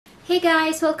Hey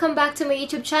guys, welcome back to my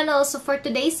YouTube channel. So for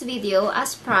today's video,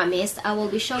 as promised, I will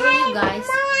be showing you guys.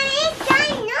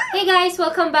 Hey guys,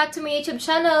 welcome back to my YouTube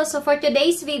channel. So for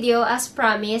today's video, as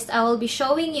promised, I will be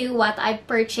showing you what I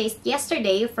purchased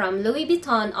yesterday from Louis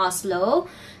Vuitton Oslo.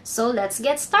 So let's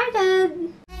get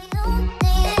started.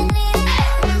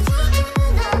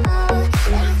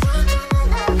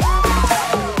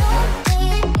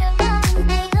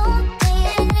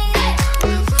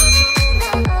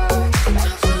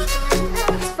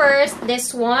 First,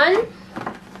 this one.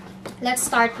 Let's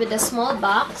start with the small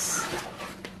box.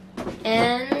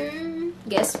 And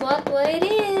guess what it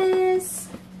is?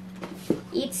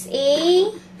 It's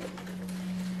a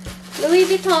Louis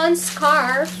Vuitton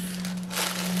scarf.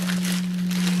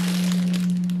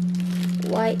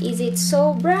 Why is it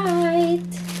so bright?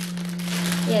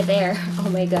 Yeah, there. Oh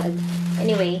my god.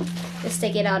 Anyway, let's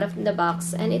take it out of the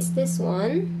box. And it's this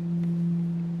one.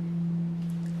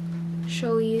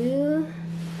 Show you.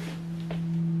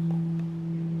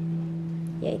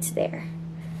 Yeah, it's there.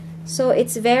 So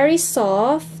it's very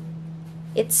soft.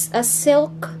 It's a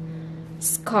silk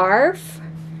scarf.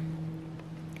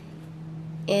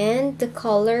 And the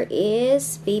color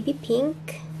is baby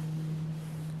pink.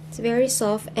 It's very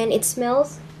soft and it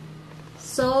smells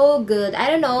so good. I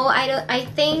don't know. I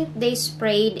think they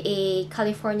sprayed a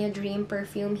California Dream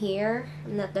perfume here.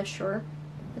 I'm not that sure.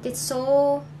 But it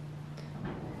smells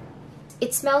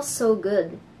so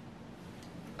good.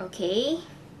 Okay.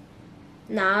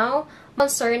 Now,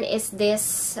 concern is this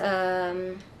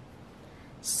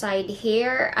side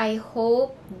here. I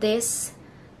hope this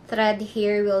thread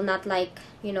here will not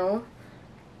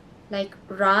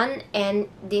run and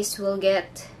this will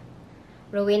get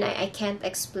ruined. I can't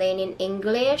explain in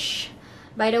English.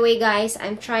 By the way guys,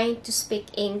 I'm trying to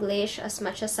speak English as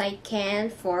much as I can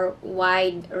for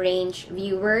wide range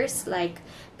viewers, like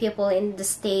people in the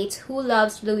States who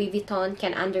loves Louis Vuitton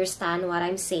can understand what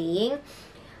I'm saying.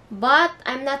 But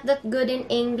I'm not that good in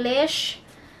English.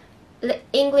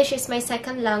 English is my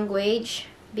second language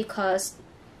because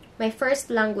my first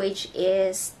language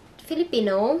is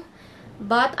Filipino.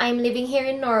 But I'm living here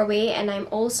in Norway and I'm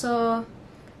also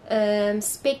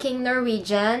speaking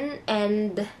Norwegian.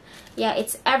 And yeah,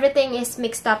 everything is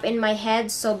mixed up in my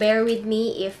head. So bear with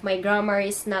me if my grammar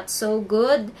is not so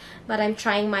good. But I'm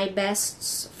trying my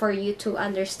best for you to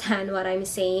understand what I'm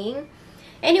saying.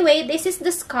 Anyway, this is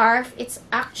the scarf. It's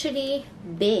actually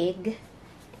big.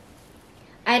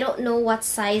 I don't know what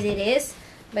size it is,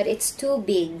 but it's too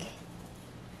big.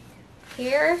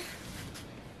 Here,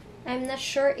 I'm not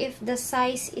sure if the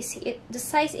size is the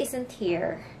size isn't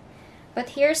here. But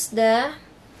here's the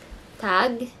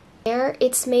tag. There,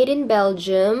 it's made in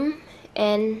Belgium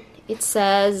and it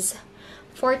says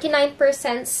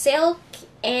 49% silk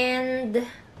and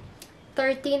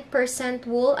 13%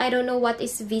 wool. I don't know what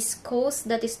is viscose.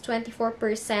 That is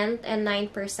 24% and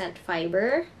 9%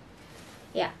 fiber.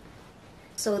 Yeah.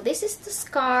 So this is the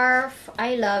scarf.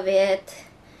 I love it.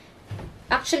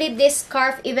 Actually, this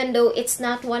scarf, even though it's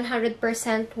not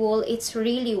 100% wool, it's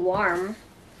really warm.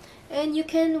 And you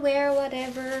can wear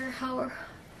whatever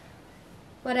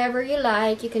you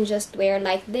like. You can just wear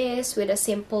like this with a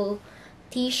simple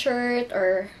t-shirt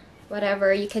or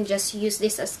whatever. You can just use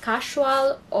this as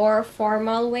casual or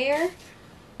formal wear.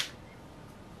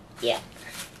 Yeah.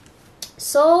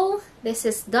 So this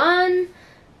is done.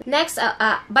 Next,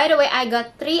 by the way, I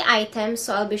got 3 items,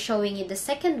 so I'll be showing you the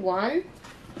second one.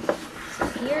 So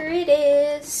here it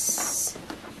is.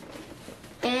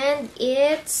 And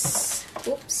it's,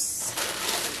 oops,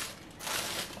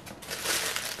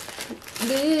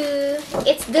 blue.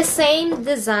 It's the same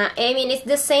design. I mean, it's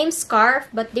the same scarf,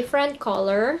 but different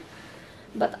color.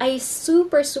 But I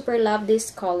super love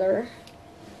this color.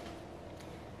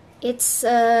 It's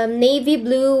navy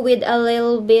blue with a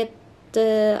little bit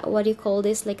what do you call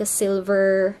this, like a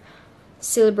silver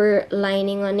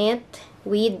lining on it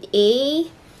with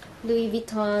a Louis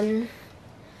Vuitton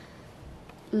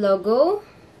logo.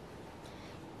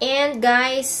 And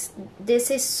guys, this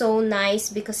is so nice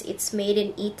because it's made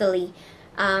in Italy.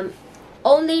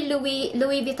 Only Louis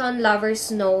Vuitton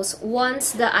lovers knows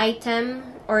once the item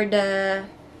or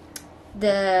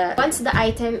once the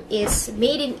item is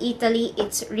made in Italy,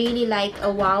 it's really like a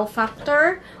wow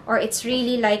factor, or it's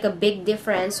really like a big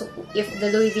difference if the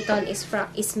Louis Vuitton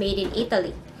is made in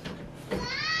Italy.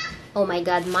 Oh my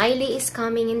god, Miley is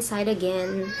coming inside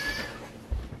again.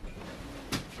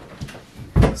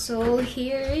 So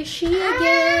here is she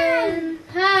again.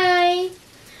 Hi.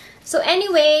 So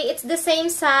anyway, it's the same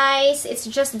size, it's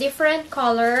just different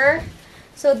color.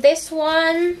 So this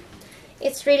one,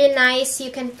 it's really nice.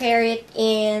 You can pair it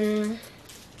in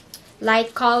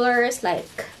light colors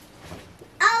like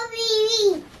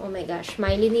Oh my gosh,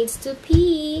 Miley needs to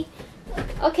pee.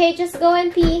 Okay, just go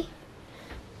and pee.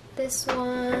 This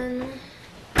one,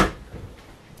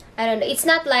 I don't know. It's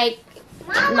not like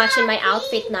much in my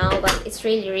outfit now, but it's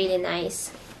really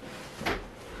nice.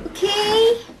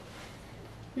 Okay,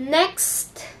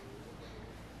 next,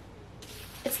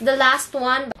 it's the last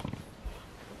one.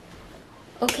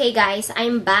 Okay guys,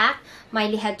 I'm back.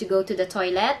 Miley had to go to the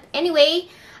toilet. Anyway,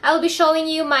 I'll be showing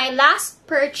you my last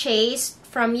purchase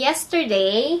from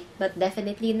yesterday, but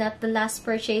definitely not the last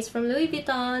purchase from Louis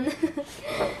Vuitton.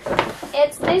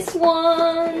 It's this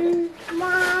one.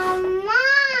 Mama!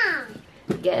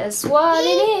 Guess what it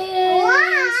is?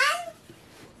 What?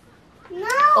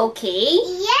 No. Okay.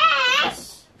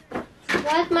 Yes.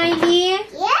 What, Miley?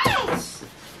 Yes.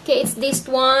 Okay, it's this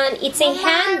one. It's a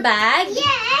handbag.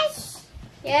 Yes.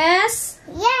 Yes?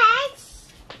 Yes.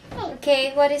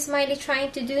 Okay, what is Miley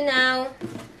trying to do now?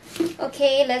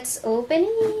 Okay, let's open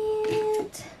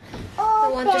it. I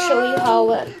want to show you how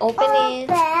to open it.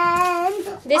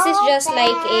 This is just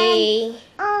like a...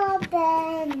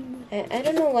 Open. I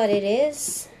don't know what it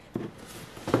is.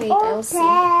 Wait, I'll see.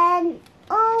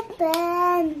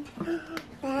 Open.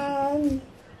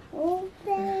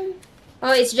 Open.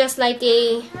 Oh, it's just like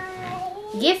a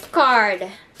gift card.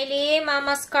 Miley,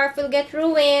 Mama's scarf will get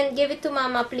ruined. Give it to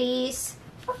Mama, please.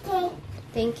 Okay.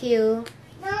 Thank you.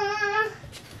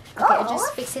 Okay, I'll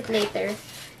just fix it later.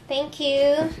 Thank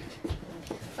you.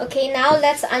 Okay, now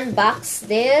let's unbox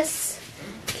this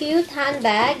cute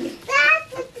handbag.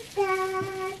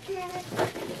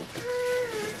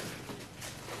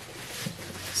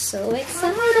 So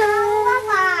excited.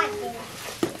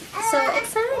 So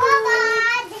excited.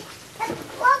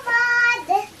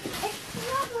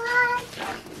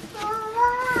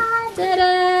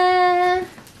 Ta-da!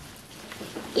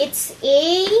 It's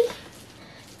a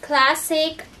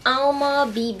classic Alma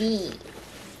BB.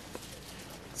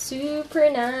 Super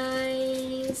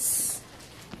nice.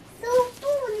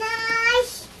 Super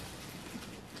nice.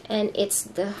 And it's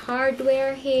the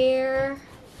hardware here.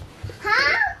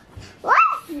 Huh?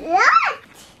 What's that?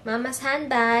 Mama's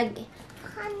handbag.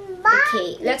 Handbag?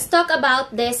 Okay, let's talk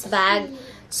about this bag.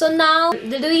 So now,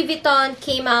 the Louis Vuitton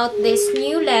came out this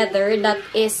new leather that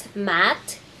is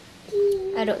matte.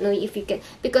 I don't know if you can,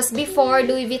 because before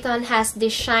Louis Vuitton has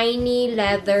this shiny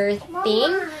leather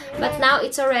thing, but now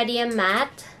it's already a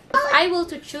matte. If I will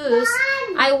to choose,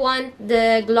 I want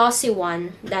the glossy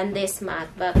one than this matte,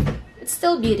 but it's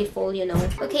still beautiful, you know.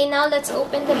 Okay, now let's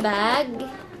open the bag.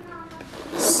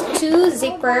 It's 2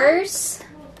 zippers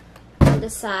on the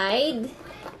side,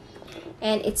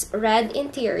 and it's red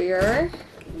interior.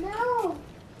 No.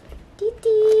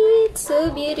 It's so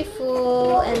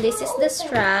beautiful. And this is the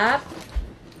strap.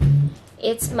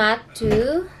 It's matte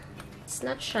too. It's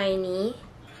not shiny.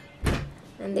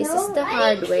 And this is the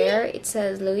hardware. It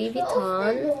says Louis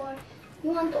Vuitton. You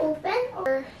want to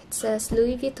open? It says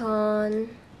Louis Vuitton.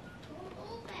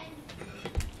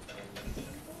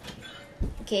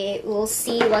 Okay, we'll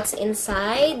see what's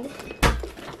inside.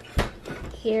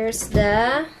 Here's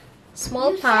the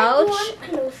small pouch.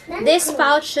 This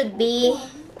pouch should be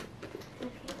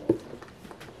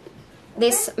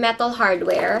this metal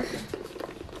hardware.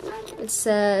 It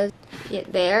says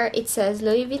there, it says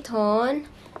Louis Vuitton,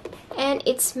 and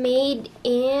it's made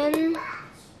in,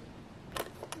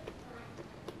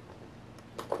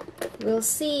 we'll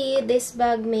see, this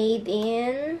bag made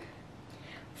in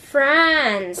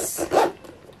France.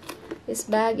 This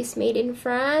bag is made in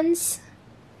France,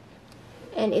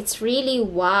 and it's really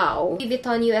wow. Louis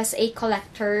Vuitton USA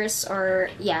collectors, or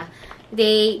yeah,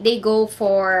 they go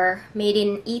for made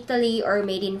in Italy or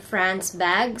made in France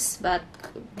bags, but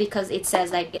because it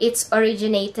says like it's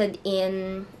originated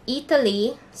in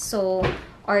Italy, so,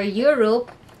 or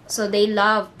Europe, so they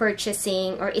love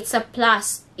purchasing, or it's a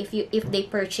plus if they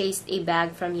purchased a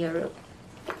bag from Europe.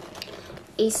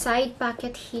 A side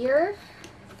pocket here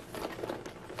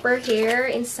for here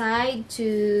inside,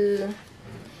 to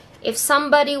if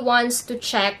somebody wants to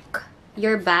check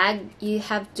your bag, you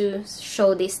have to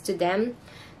show this to them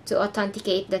to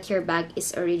authenticate that your bag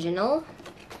is original.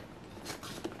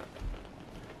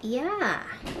 Yeah,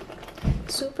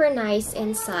 super nice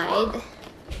inside.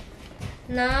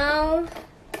 Now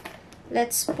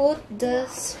let's put the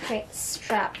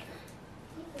strap.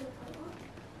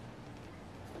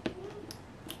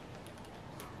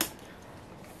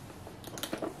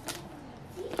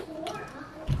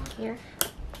 Here.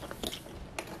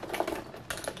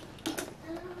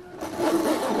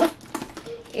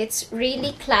 It's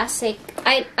really classic.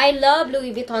 I love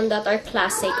Louis Vuitton that are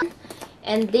classic.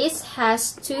 And this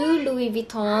has 2 Louis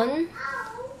Vuitton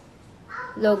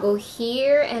logo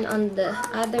here, and on the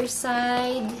other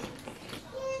side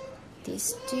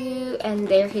these two, and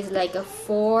there is like a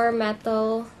 4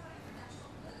 metal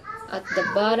at the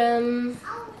bottom.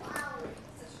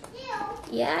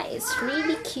 Yeah, it's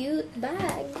really cute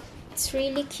bag. It's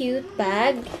really cute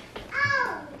bag.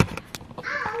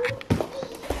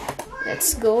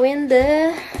 Let's go in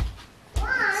there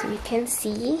so you can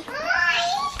see.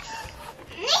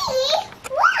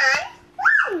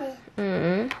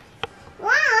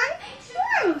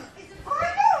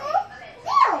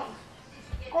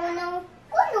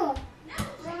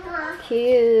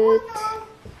 Cute.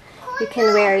 You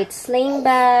can wear it sling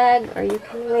bag, or you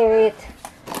can wear it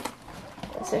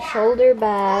as a shoulder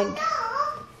bag.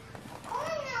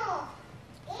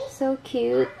 So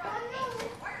cute.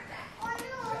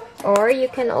 Or you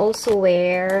can also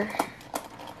wear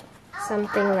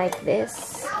something like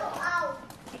this.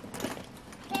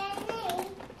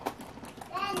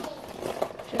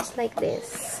 Just like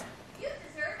this.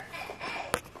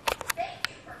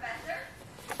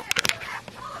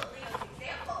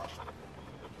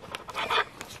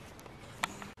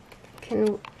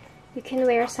 You can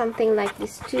wear something like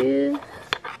this too.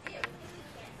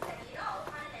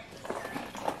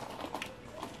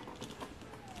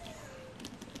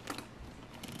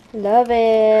 Love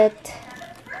it.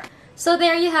 So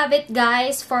there you have it,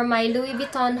 guys, for my Louis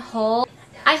Vuitton haul.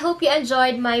 I hope you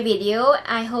enjoyed my video.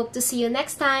 I hope to see you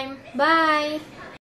next time. Bye!